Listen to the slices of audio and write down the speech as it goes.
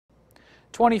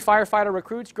20 firefighter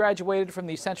recruits graduated from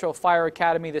the Central Fire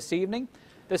Academy this evening.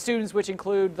 The students, which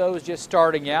include those just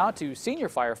starting out to senior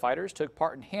firefighters, took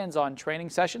part in hands-on training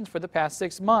sessions for the past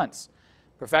 6 months.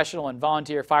 Professional and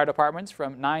volunteer fire departments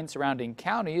from 9 surrounding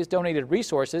counties donated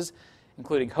resources,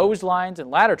 including hose lines and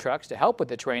ladder trucks, to help with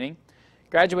the training.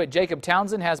 Graduate Jacob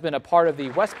Townsend has been a part of the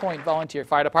West Point Volunteer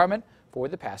Fire Department for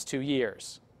the past 2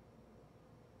 years.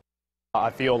 I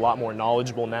feel a lot more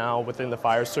knowledgeable now within the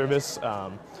fire service.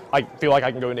 I feel like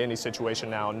I can go into any situation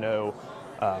now and know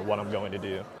what I'm going to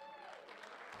do.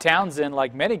 Townsend,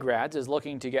 like many grads, is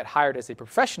looking to get hired as a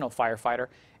professional firefighter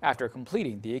after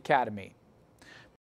completing the academy.